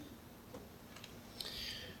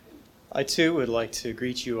I too would like to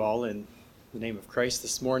greet you all in the name of Christ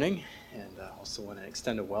this morning, and also want to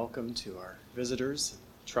extend a welcome to our visitors.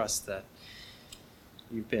 Trust that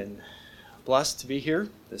you've been blessed to be here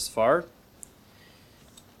this far.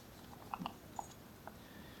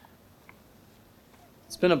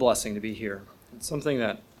 It's been a blessing to be here. It's something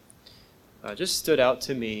that just stood out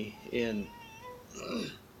to me in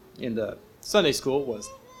the Sunday school was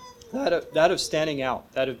that of standing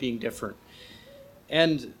out, that of being different.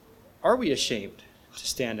 And are we ashamed to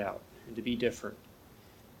stand out and to be different?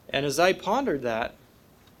 And as I pondered that,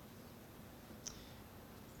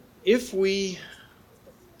 if we're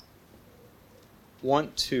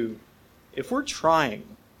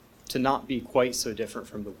trying to not be quite so different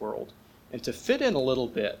from the world and to fit in a little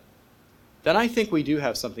bit, then I think we do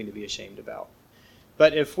have something to be ashamed about.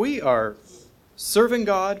 But if we are serving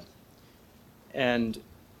God, and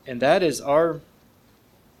that is our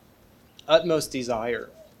utmost desire,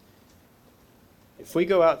 if we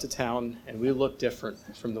go out to town and we look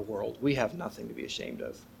different from the world, we have nothing to be ashamed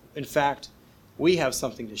of. In fact, we have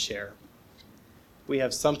something to share. We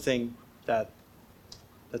have something that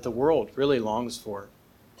the world really longs for.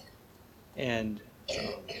 And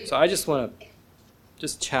so I just want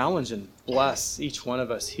to challenge and bless each one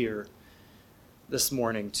of us here this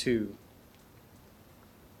morning to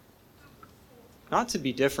not to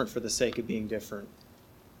be different for the sake of being different.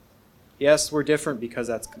 Yes, we're different because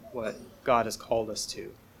that's what God has called us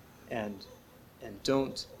to. And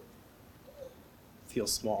don't feel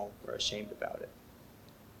small or ashamed about it.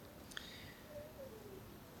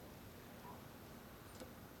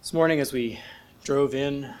 This morning as we drove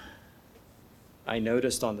in, I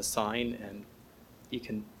noticed on the sign, and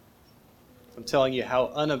I'm telling you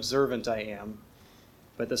how unobservant I am,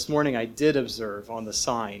 but this morning I did observe on the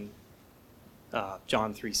sign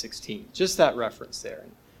John 3:16, just that reference there.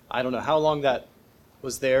 I don't know how long that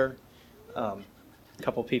was there. A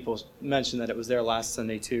couple people mentioned that it was there last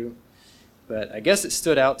Sunday too. But I guess it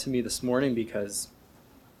stood out to me this morning because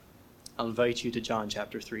I'll invite you to John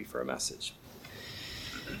chapter 3 for a message.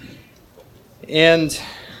 And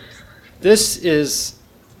this is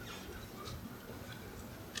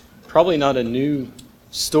probably not a new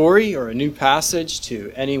story or a new passage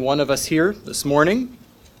to any one of us here this morning.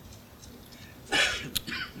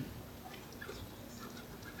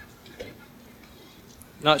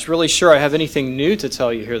 Not really sure I have anything new to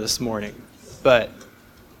tell you here this morning, but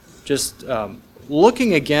just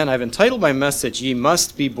looking again, I've entitled my message, Ye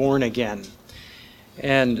Must Be Born Again.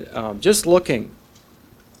 And just looking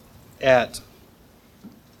at,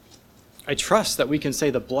 I trust that we can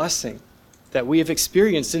say the blessing that we have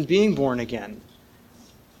experienced in being born again.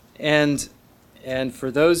 And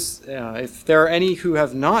for those, if there are any who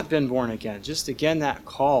have not been born again, just again that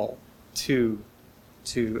call to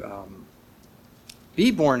be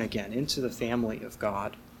born again into the family of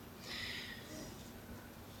God.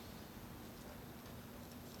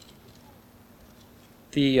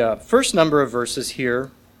 The first number of verses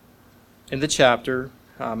here in the chapter,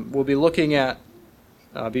 we'll be looking at,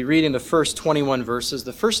 be reading the first 21 verses.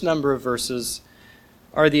 The first number of verses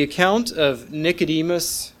are the account of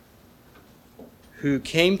Nicodemus who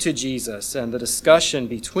came to Jesus and the discussion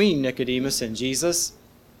between Nicodemus and Jesus.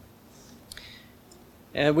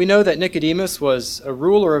 And we know that Nicodemus was a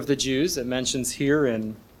ruler of the Jews. It mentions here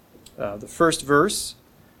in the first verse.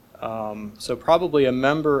 So probably a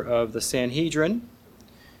member of the Sanhedrin.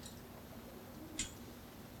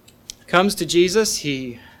 Comes to Jesus.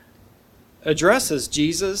 He addresses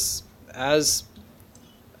Jesus as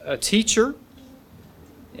a teacher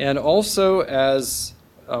and also as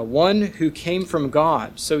one who came from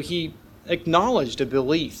God. So he acknowledged a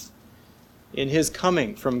belief in his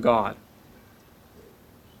coming from God.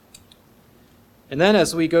 And then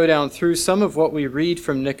as we go down through, some of what we read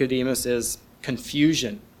from Nicodemus is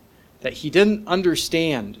confusion, that he didn't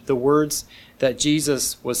understand the words that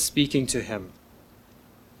Jesus was speaking to him.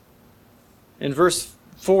 In verse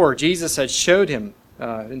 4, Jesus had showed him,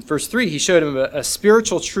 in verse 3, he showed him a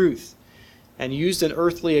spiritual truth and used an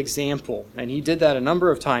earthly example. And he did that a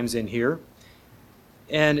number of times in here.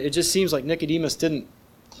 And it just seems like Nicodemus didn't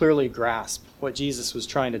clearly grasp what Jesus was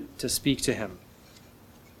trying to speak to him.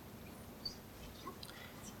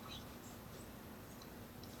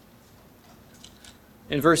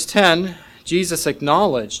 In verse 10, Jesus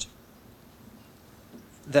acknowledged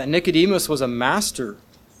that Nicodemus was a master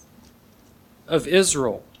of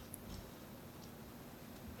Israel.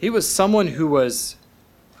 He was someone who was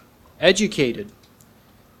educated.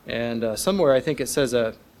 And somewhere I think it says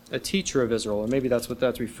a teacher of Israel, or maybe that's what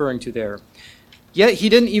that's referring to there. Yet he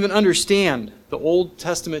didn't even understand the Old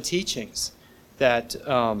Testament teachings that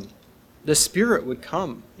the Spirit would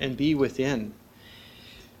come and be within.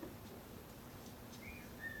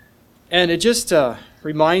 And it just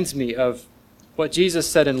reminds me of what Jesus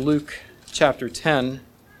said in Luke chapter 10,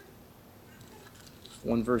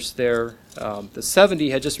 one verse there. The 70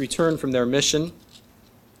 had just returned from their mission.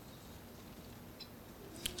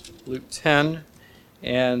 Luke 10,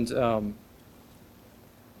 and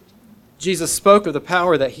Jesus spoke of the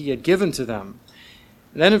power that he had given to them.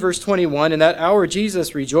 And then in verse 21, in that hour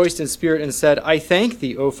Jesus rejoiced in spirit and said, I thank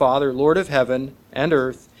thee, O Father, Lord of heaven and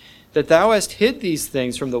earth, that thou hast hid these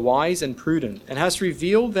things from the wise and prudent, and hast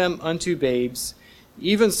revealed them unto babes.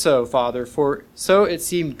 Even so, Father, for so it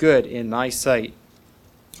seemed good in thy sight.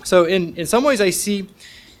 So in some ways I see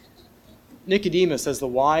Nicodemus as the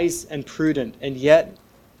wise and prudent, and yet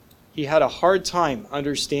he had a hard time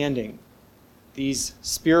understanding these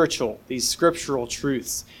spiritual, these scriptural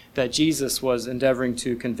truths that Jesus was endeavoring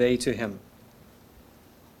to convey to him.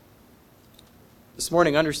 This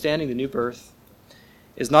morning, understanding the new birth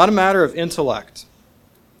is not a matter of intellect,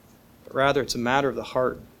 but rather it's a matter of the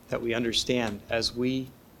heart that we understand as we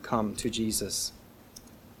come to Jesus.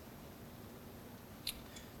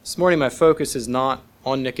 This morning, my focus is not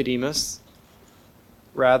on Nicodemus.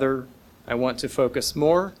 Rather, I want to focus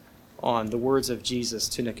more on the words of Jesus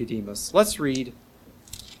to Nicodemus. Let's read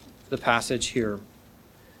the passage here.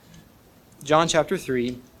 John chapter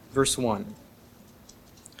 3, verse 1.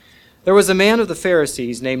 There was a man of the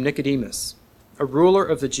Pharisees named Nicodemus, a ruler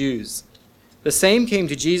of the Jews. The same came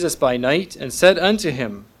to Jesus by night and said unto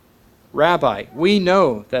him, Rabbi, we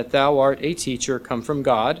know that thou art a teacher come from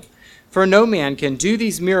God, for no man can do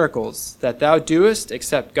these miracles that thou doest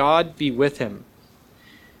except God be with him.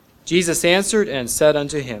 Jesus answered and said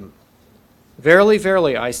unto him, Verily,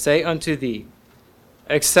 verily, I say unto thee,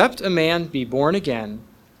 except a man be born again,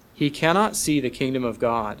 he cannot see the kingdom of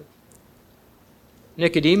God.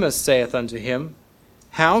 Nicodemus saith unto him,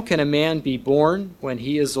 How can a man be born when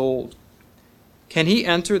he is old? Can he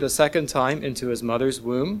enter the second time into his mother's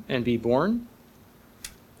womb and be born?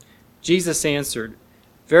 Jesus answered,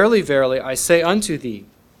 Verily, verily, I say unto thee,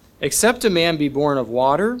 except a man be born of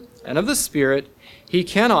water and of the Spirit, he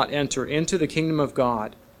cannot enter into the kingdom of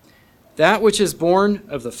God. That which is born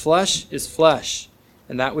of the flesh is flesh,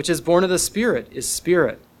 and that which is born of the Spirit is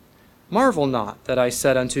spirit. Marvel not that I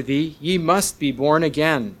said unto thee, Ye must be born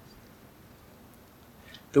again.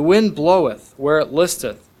 The wind bloweth where it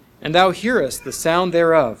listeth, and thou hearest the sound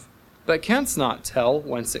thereof, but canst not tell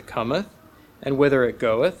whence it cometh, and whither it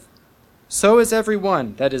goeth. So is every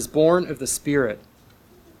one that is born of the Spirit.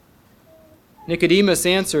 Nicodemus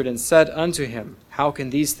answered and said unto him, How can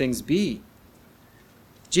these things be?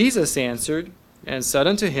 Jesus answered and said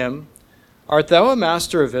unto him, Art thou a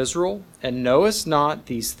master of Israel, and knowest not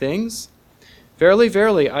these things? Verily,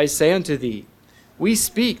 verily, I say unto thee, we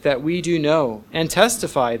speak that we do know, and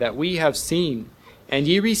testify that we have seen, and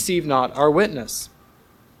ye receive not our witness.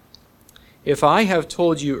 If I have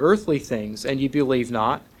told you earthly things, and ye believe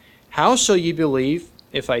not, how shall ye believe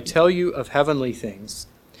if I tell you of heavenly things?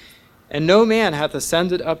 And no man hath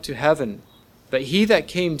ascended up to heaven, but he that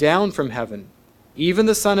came down from heaven, even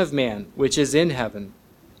the Son of Man, which is in heaven.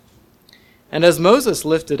 And as Moses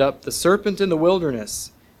lifted up the serpent in the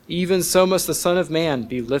wilderness, even so must the Son of Man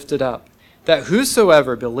be lifted up, that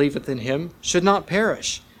whosoever believeth in him should not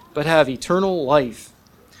perish, but have eternal life.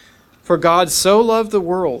 For God so loved the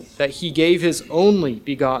world, that he gave his only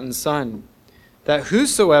begotten Son, that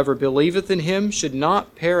whosoever believeth in him should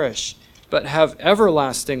not perish, but have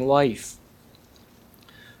everlasting life.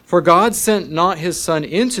 For God sent not his Son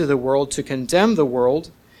into the world to condemn the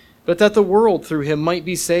world, but that the world through him might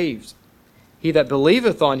be saved. He that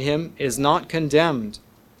believeth on him is not condemned,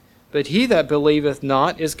 but he that believeth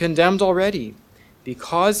not is condemned already,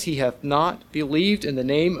 because he hath not believed in the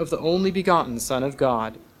name of the only begotten Son of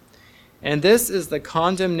God. And this is the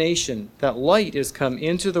condemnation, that light is come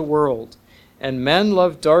into the world, and men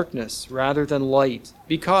love darkness rather than light,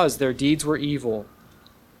 because their deeds were evil.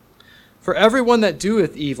 For every one that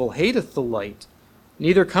doeth evil hateth the light,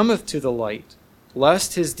 neither cometh to the light,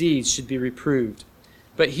 lest his deeds should be reproved.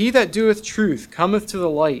 But he that doeth truth cometh to the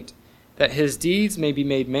light, that his deeds may be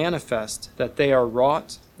made manifest, that they are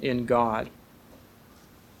wrought in God.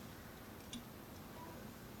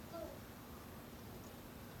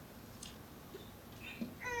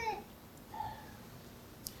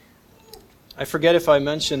 I forget if I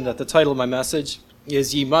mentioned that the title of my message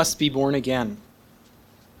is Ye Must Be Born Again.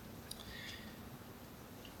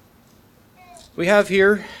 We have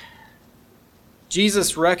here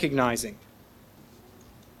Jesus recognizing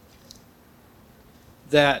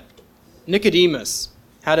that Nicodemus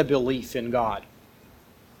had a belief in God.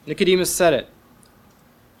 Nicodemus said it.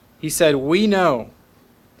 He said, "We know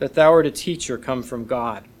that thou art a teacher come from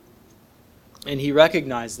God." And he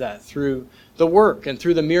recognized that through the work and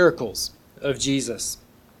through the miracles of Jesus.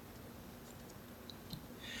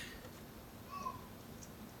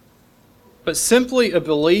 But simply a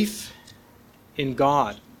belief in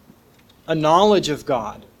God, a knowledge of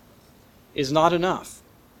God, is not enough.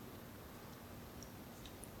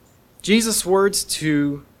 Jesus' words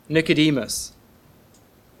to Nicodemus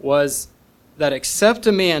was that except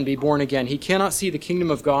a man be born again, he cannot see the kingdom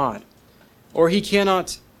of God, or he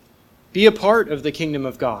cannot be a part of the kingdom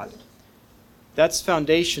of God. That's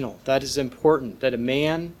foundational. That is important, that a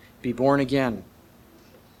man be born again.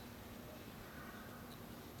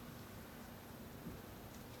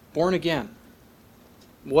 Born again.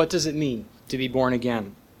 What does it mean to be born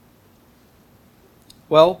again?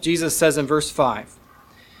 Well, Jesus says in verse 5,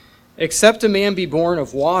 "Except a man be born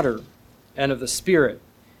of water and of the Spirit,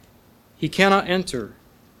 he cannot enter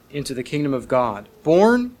into the kingdom of God."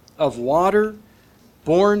 Born of water,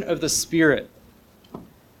 born of the Spirit.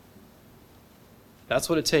 That's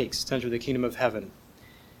what it takes to enter the kingdom of heaven.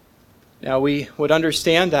 Now, we would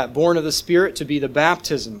understand that born of the Spirit to be the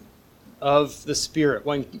baptism of the Spirit,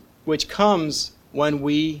 which comes when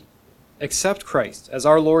we accept Christ as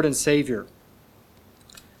our Lord and Savior.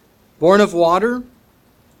 Born of water,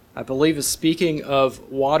 I believe, is speaking of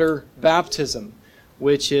water baptism,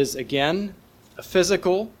 which is, again, a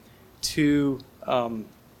physical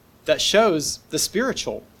that shows the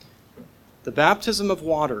spiritual. The baptism of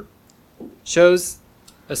water shows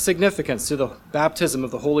a significance to the baptism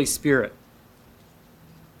of the Holy Spirit.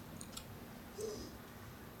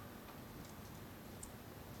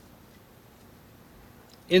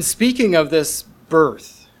 In speaking of this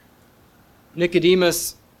birth,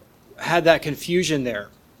 Nicodemus had that confusion there.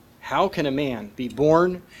 How can a man be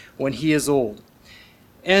born when he is old?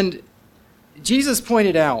 And Jesus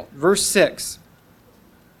pointed out, verse 6,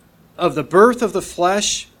 of the birth of the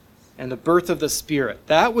flesh and the birth of the Spirit.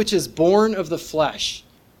 That which is born of the flesh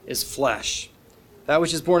is flesh. That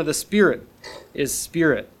which is born of the Spirit is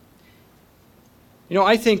spirit. You know,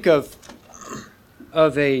 I think of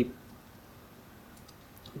a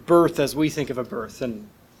birth as we think of a birth, and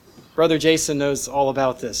Brother Jason knows all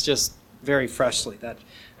about this just very freshly, that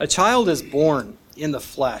a child is born in the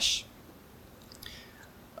flesh.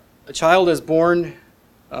 A child is born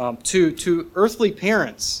to earthly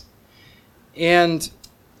parents, and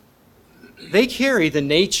they carry the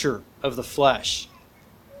nature of the flesh.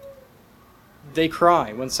 They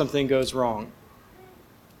cry when something goes wrong.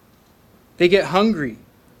 They get hungry.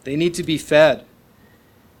 They need to be fed.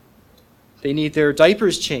 They need their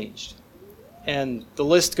diapers changed. And the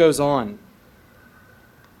list goes on.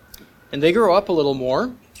 And they grow up a little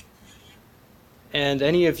more. And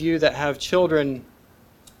any of you that have children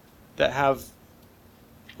that have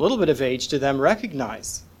a little bit of age to them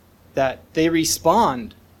recognize that they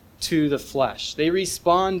respond to the flesh. They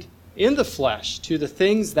respond in the flesh to the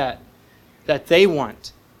things that they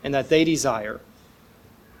want and that they desire.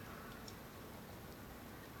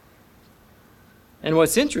 And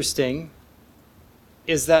what's interesting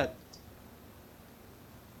is that,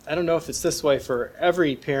 I don't know if it's this way for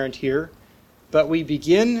every parent here, but we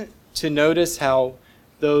begin to notice how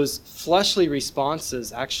those fleshly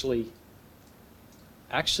responses actually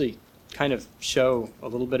kind of show a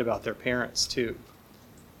little bit about their parents too.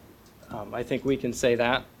 I think we can say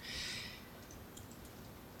that.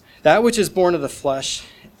 That which is born of the flesh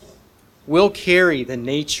will carry the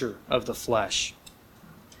nature of the flesh.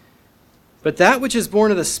 But that which is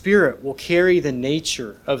born of the Spirit will carry the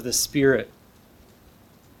nature of the Spirit.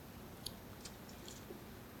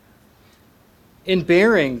 In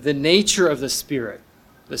bearing the nature of the Spirit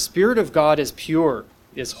of God is pure,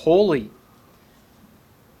 is holy.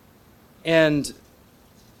 And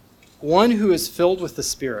one who is filled with the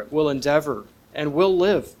Spirit will endeavor and will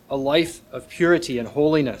live a life of purity and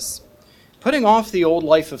holiness, putting off the old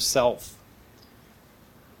life of self.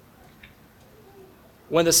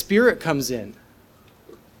 When the Spirit comes in,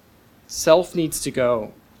 self needs to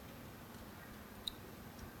go.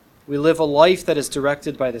 We live a life that is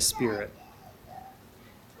directed by the Spirit.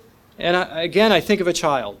 And again, I think of a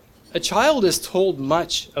child. A child is told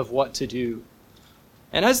much of what to do.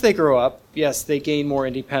 And as they grow up, yes, they gain more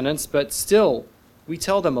independence, but still, we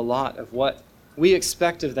tell them a lot of what we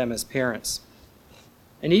expect of them as parents.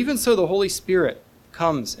 And even so, the Holy Spirit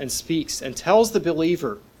comes and speaks and tells the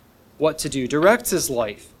believer what to do, directs his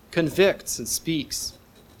life, convicts and speaks.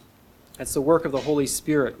 That's the work of the Holy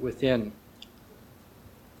Spirit within.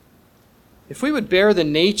 If we would bear the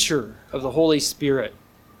nature of the Holy Spirit,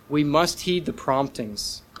 we must heed the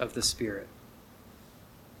promptings of the Spirit.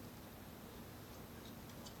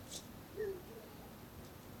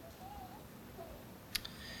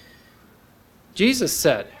 Jesus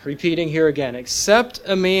said, repeating here again, except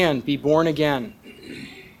a man be born again.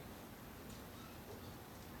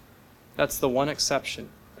 That's the one exception.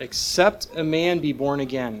 Except a man be born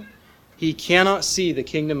again, he cannot see the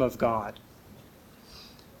kingdom of God.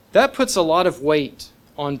 That puts a lot of weight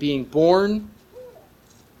on being born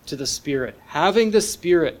to the Spirit, having the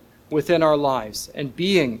Spirit within our lives, and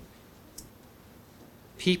being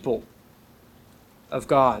people of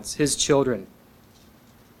God's, His children.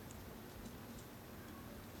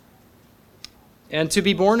 And to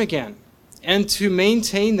be born again, and to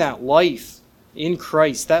maintain that life in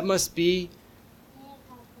Christ, that must be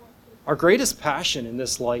our greatest passion in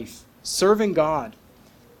this life, serving God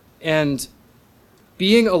and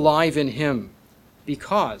being alive in Him,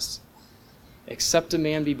 because except a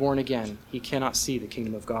man be born again, he cannot see the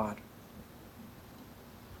kingdom of God.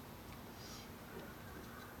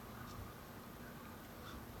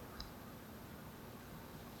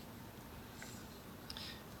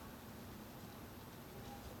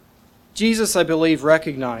 Jesus, I believe,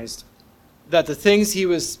 recognized that the things he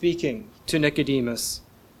was speaking to Nicodemus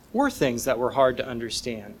were things that were hard to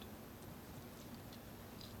understand.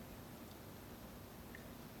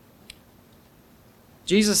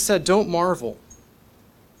 Jesus said, don't marvel.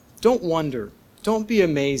 Don't wonder. Don't be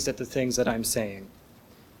amazed at the things that I'm saying.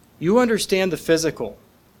 You understand the physical.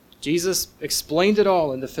 Jesus explained it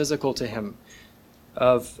all in the physical to him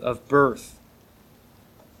of birth.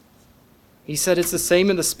 He said it's the same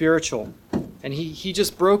in the spiritual. And he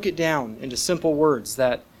just broke it down into simple words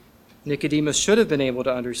that Nicodemus should have been able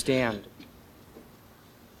to understand.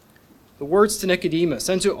 The words to Nicodemus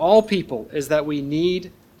and to all people is that we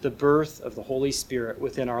need the birth of the Holy Spirit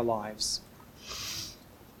within our lives.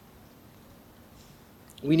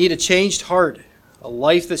 We need a changed heart, a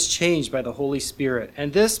life that's changed by the Holy Spirit.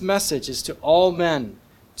 And this message is to all men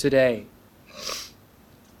today.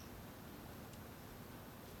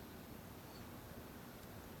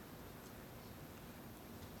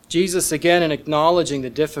 Jesus, again, in acknowledging the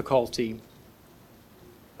difficulty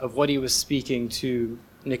of what he was speaking to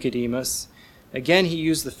Nicodemus, again, he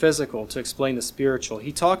used the physical to explain the spiritual.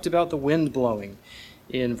 He talked about the wind blowing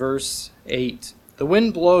in verse 8. The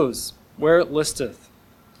wind blows where it listeth,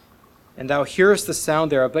 and thou hearest the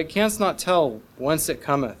sound thereof, but canst not tell whence it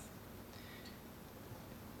cometh.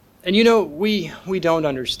 And you know, we don't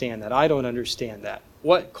understand that. I don't understand that.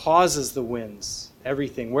 What causes the winds?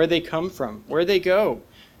 Everything. Where they come from. Where they go.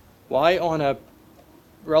 Why on a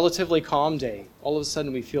relatively calm day, all of a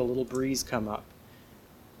sudden we feel a little breeze come up?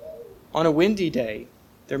 On a windy day,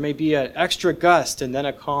 there may be an extra gust and then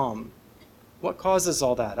a calm. What causes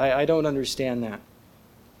all that? I don't understand that.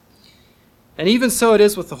 And even so it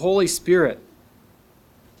is with the Holy Spirit.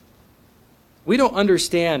 We don't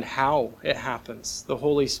understand how it happens, the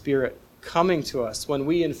Holy Spirit coming to us when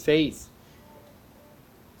we in faith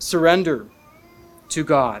surrender to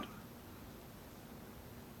God.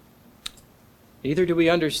 Neither do we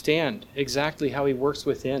understand exactly how he works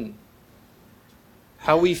within,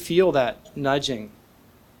 how we feel that nudging,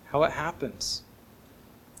 how it happens.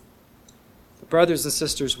 But brothers and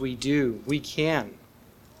sisters, we can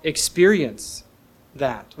experience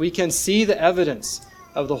that. We can see the evidence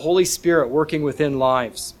of the Holy Spirit working within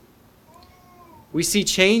lives. We see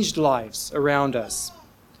changed lives around us.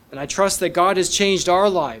 And I trust that God has changed our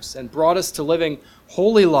lives and brought us to living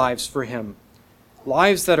holy lives for him.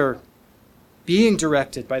 Lives that are being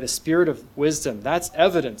directed by the Spirit of wisdom. That's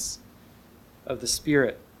evidence of the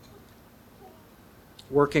Spirit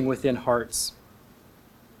working within hearts.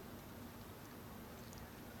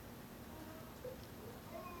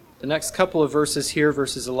 The next couple of verses here,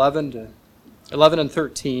 verses 11 and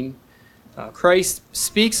 13, Christ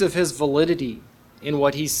speaks of his validity in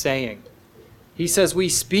what he's saying. He says, we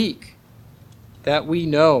speak that we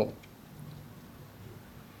know,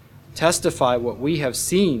 testify what we have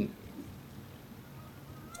seen.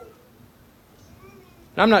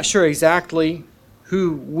 I'm not sure exactly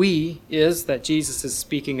who we is that Jesus is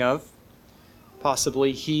speaking of.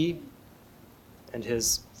 Possibly he and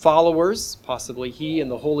his followers, possibly he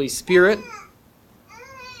and the Holy Spirit.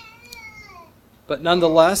 But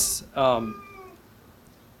nonetheless,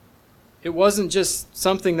 it wasn't just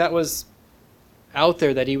something that was out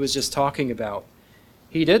there that he was just talking about.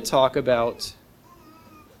 He did talk about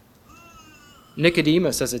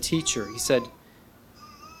Nicodemus as a teacher. He said,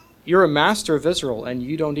 you're a master of Israel and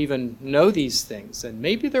you don't even know these things. And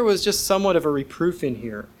maybe there was just somewhat of a reproof in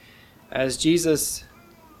here as Jesus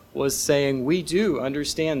was saying, we do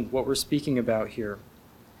understand what we're speaking about here.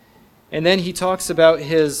 And then he talks about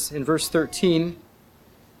in verse 13,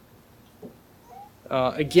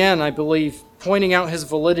 again, I believe, pointing out his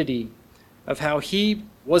validity of how he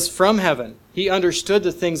was from heaven. He understood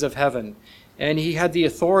the things of heaven, and he had the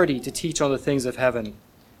authority to teach on the things of heaven.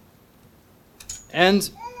 And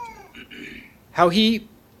how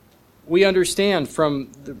we understand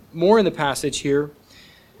from more in the passage here,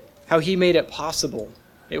 how he made it possible.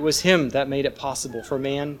 It was him that made it possible for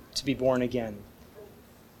man to be born again.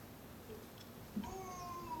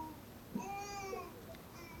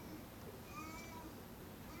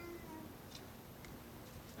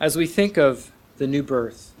 As we think of the new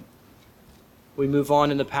birth, we move on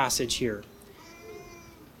in the passage here.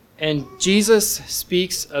 And Jesus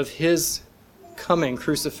speaks of his coming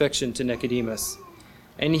crucifixion to Nicodemus.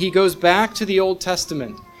 And he goes back to the Old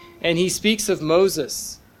Testament, and he speaks of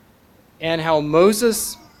Moses and how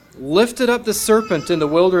Moses lifted up the serpent in the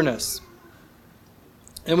wilderness.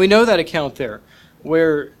 And we know that account there,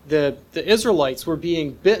 where the Israelites were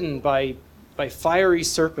being bitten by fiery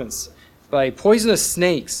serpents, by poisonous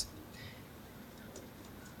snakes.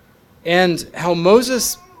 And how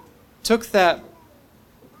Moses took that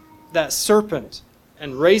serpent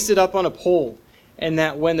and raised it up on a pole, and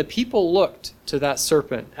that when the people looked to that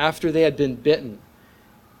serpent after they had been bitten,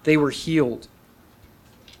 they were healed.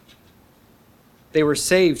 They were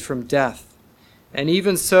saved from death. And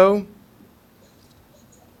even so,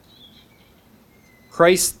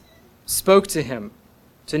 Christ spoke to him,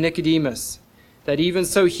 to Nicodemus, that even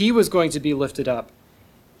so he was going to be lifted up,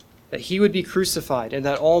 that he would be crucified, and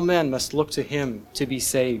that all men must look to him to be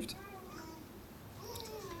saved.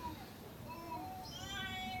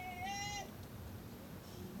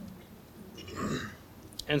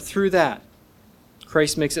 And through that,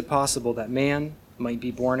 Christ makes it possible that man might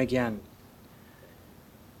be born again.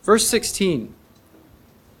 Verse 16,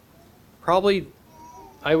 probably,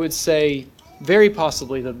 I would say, very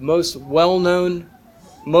possibly the most well-known,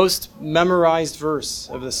 most memorized verse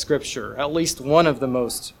of the Scripture, at least one of the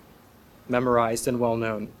most memorized and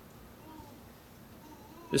well-known.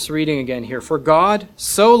 Just reading again here. For God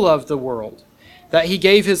so loved the world that he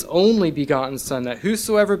gave his only begotten Son, that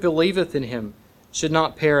whosoever believeth in him should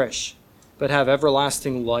not perish, but have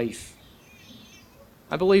everlasting life.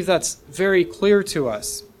 I believe that's very clear to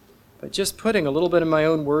us, but just putting a little bit of my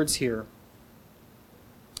own words here.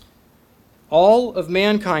 All of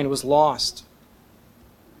mankind was lost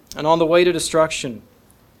and on the way to destruction.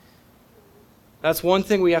 That's one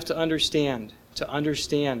thing we have to understand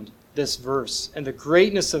this verse and the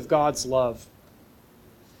greatness of God's love.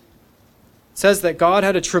 It says that God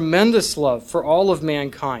had a tremendous love for all of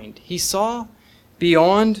mankind. He saw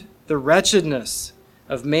beyond the wretchedness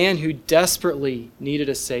of man who desperately needed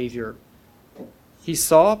a Savior.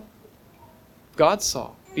 God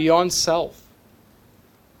saw beyond self.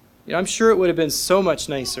 I'm sure it would have been so much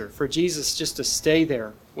nicer for Jesus just to stay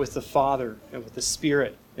there with the Father and with the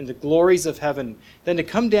Spirit in the glories of heaven than to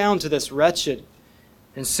come down to this wretched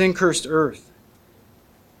and sin-cursed earth.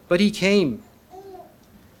 But he came.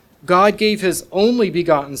 God gave his only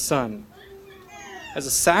begotten Son as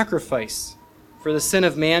a sacrifice for the sin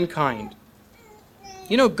of mankind.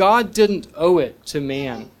 God didn't owe it to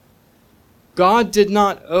man. God did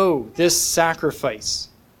not owe this sacrifice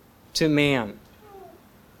to man.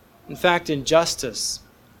 In fact, in justice,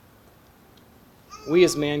 we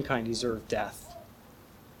as mankind deserve death.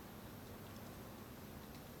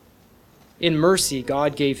 In mercy,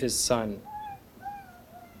 God gave his Son.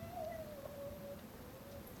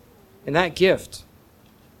 And that gift,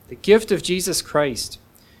 the gift of Jesus Christ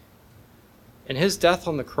and his death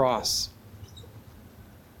on the cross,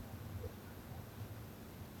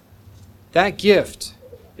 that gift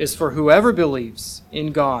is for whoever believes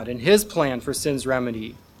in God and his plan for sin's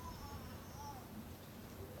remedy.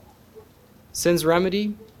 Sin's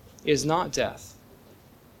remedy is not death.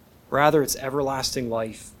 Rather, it's everlasting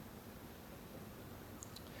life.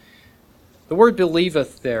 The word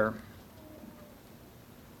believeth there.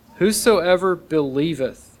 Whosoever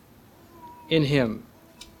believeth in him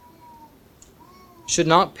should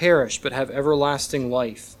not perish, but have everlasting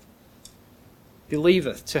life.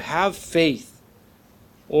 Believeth, to have faith,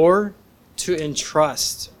 or to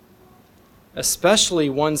entrust, especially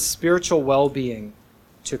one's spiritual well-being,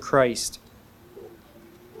 to Christ.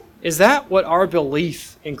 Is that what our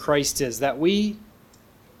belief in Christ is? That we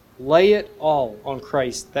lay it all on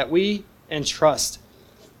Christ, that we entrust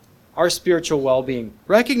our spiritual well-being,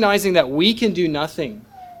 recognizing that we can do nothing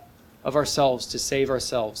of ourselves to save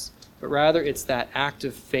ourselves, but rather it's that act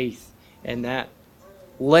of faith and that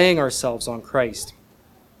laying ourselves on Christ.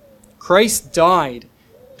 Christ died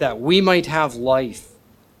that we might have life.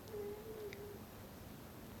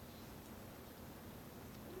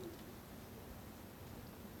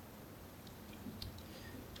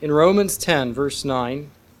 In Romans 10, verse 9,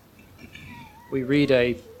 we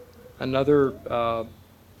read another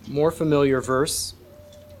more familiar verse.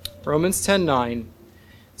 Romans 10:9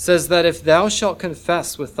 says that if thou shalt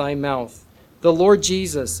confess with thy mouth the Lord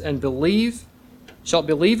Jesus and shalt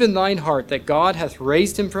believe in thine heart that God hath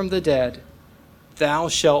raised him from the dead, thou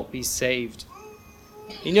shalt be saved.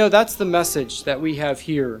 You know, that's the message that we have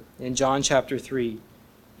here in John chapter 3.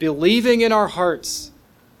 Believing in our hearts,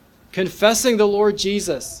 confessing the Lord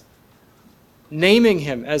Jesus, naming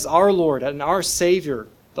him as our Lord and our Savior,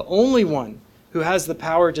 the only one who has the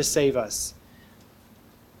power to save us.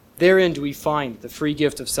 Therein do we find the free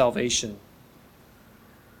gift of salvation.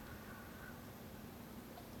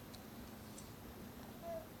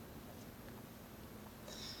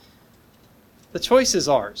 The choice is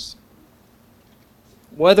ours,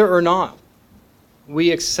 whether or not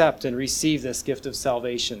we accept and receive this gift of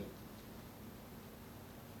salvation.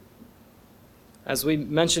 As we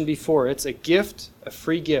mentioned before, it's a gift, a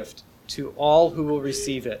free gift to all who will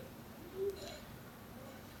receive it.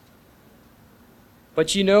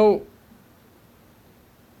 But you know,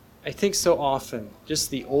 I think so often just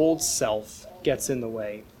the old self gets in the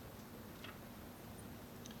way.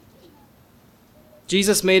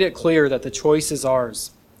 Jesus made it clear that the choice is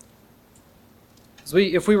ours.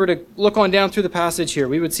 If we were to look on down through the passage here,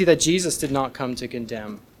 we would see that Jesus did not come to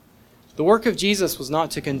condemn. The work of Jesus was not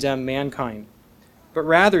to condemn mankind, but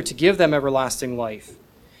rather to give them everlasting life.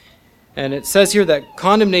 And it says here that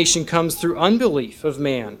condemnation comes through unbelief of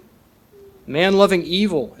man loving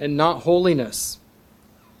evil and not holiness.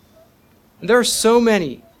 And there are so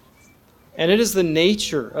many, and it is the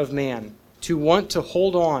nature of man to want to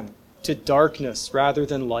hold on to darkness rather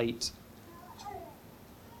than light.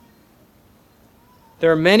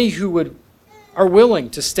 There are many who are willing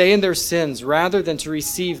to stay in their sins rather than to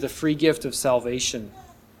receive the free gift of salvation.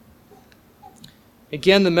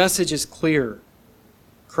 Again, the message is clear.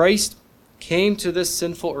 Christ came to this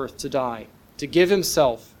sinful earth to die, to give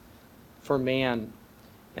himself for man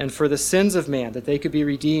and for the sins of man, that they could be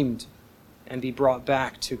redeemed and be brought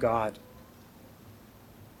back to God.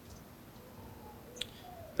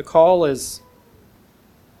 The call is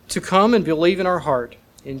to come and believe in our heart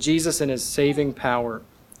in Jesus and his saving power.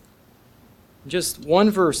 Just one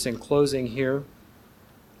verse in closing here.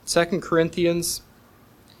 2 Corinthians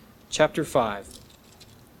chapter 5.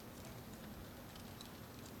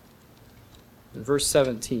 In verse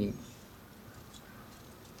 17.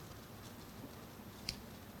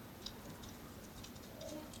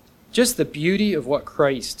 Just the beauty of what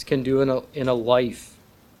Christ can do in a life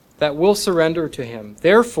that will surrender to him.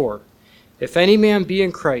 Therefore, if any man be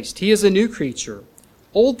in Christ, he is a new creature.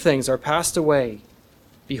 Old things are passed away.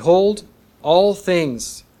 Behold, all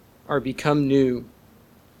things are become new.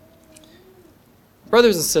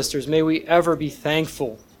 Brothers and sisters, may we ever be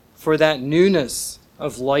thankful for that newness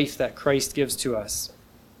of life that Christ gives to us.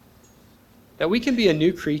 That we can be a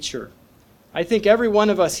new creature. I think every one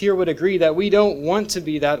of us here would agree that we don't want to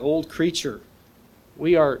be that old creature.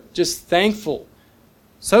 We are just thankful,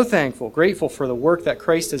 so thankful, grateful for the work that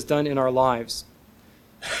Christ has done in our lives.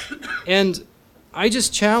 And I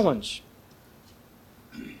just challenge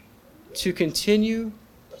to continue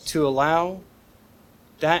to allow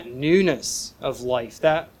that newness of life,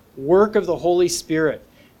 that work of the Holy Spirit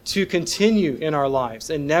to continue in our lives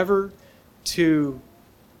and never to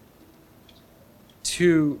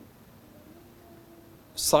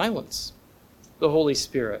silence the Holy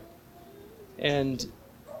Spirit. And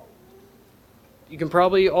you can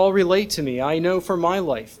probably all relate to me. I know for my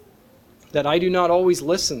life that I do not always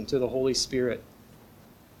listen to the Holy Spirit,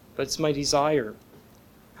 but it's my desire.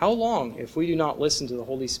 How long, if we do not listen to the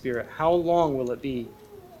Holy Spirit, how long will it be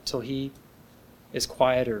till he is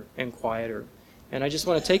quieter and quieter? And I just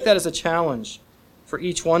want to take that as a challenge for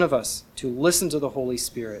each one of us to listen to the Holy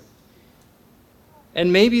Spirit.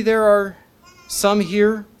 And maybe there are some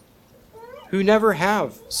here who never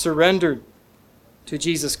have surrendered to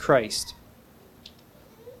Jesus Christ.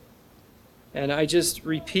 And I just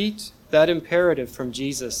repeat that imperative from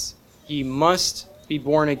Jesus. Ye must be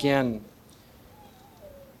born again.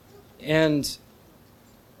 And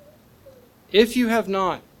if you have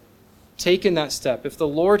not taken that step, if the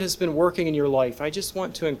Lord has been working in your life, I just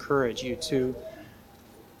want to encourage you to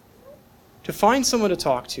find someone to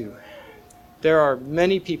talk to. There are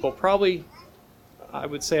many people, probably I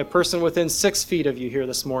would say a person within 6 feet of you here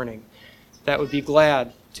this morning, that would be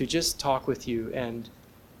glad to just talk with you and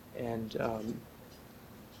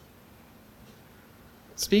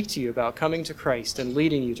speak to you about coming to Christ and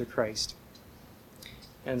leading you to Christ.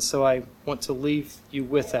 And so I want to leave you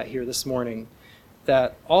with that here this morning,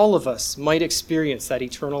 that all of us might experience that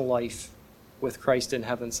eternal life with Christ in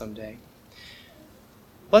heaven someday.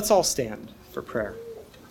 Let's all stand. for prayer.